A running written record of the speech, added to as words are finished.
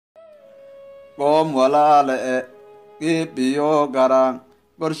qoom walaale qiibiyo garaan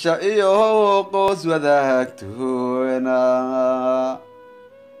qorsha iyo qoos wadaagtoona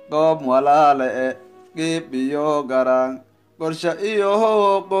qoom walaale qiibiyo garaan qorsha iyo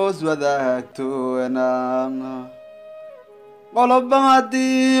qoos wadaagtoona qoloban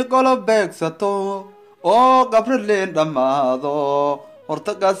haddii qolob beegsato oo qabrileen dhammaado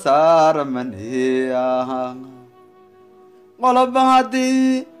horta ka saara maniya qoloban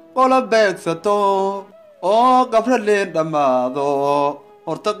haddii qolob beegsato oo qabrileen dhammaado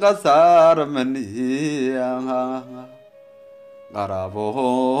horta ka saara maniya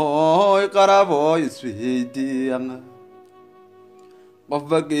qaraaboy isweydiiyan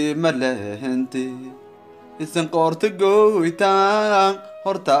qofba qiima lehenti isan qoorta gooytaan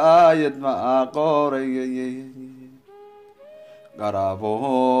horta aayad ma qoray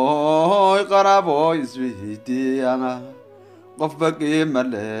qaraaboy isweydiiyan qofba qiima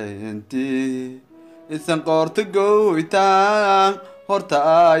lehenti isan qoorta gooytaan horta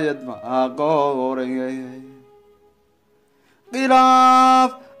aayad ma qoray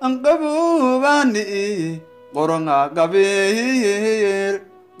khilaaf an qabuubani qoranga qabiir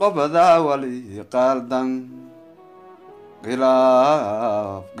qobada wali qaldan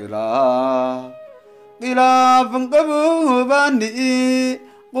khilaaf an qabuubani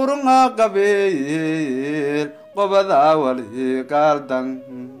qoranga qabiir qobada wali qaldan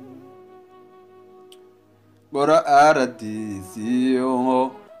gora aradisiyo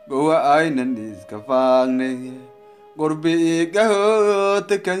gowa aynan iska faagnay qurbi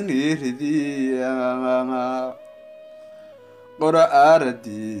gahoota kaniridiya qora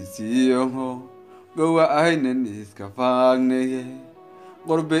aradisiyo gowa aynan iska faagnay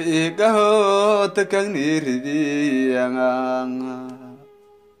qurbi gahoota kaniridiya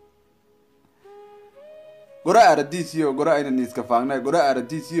gora aradisiyo gora aynan iska faagnay gora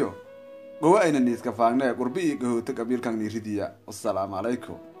aradisiyo gowa aynan iska faagnay qurbi gahoota qabiilkan niridiya. Assalaamu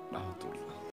alaykum.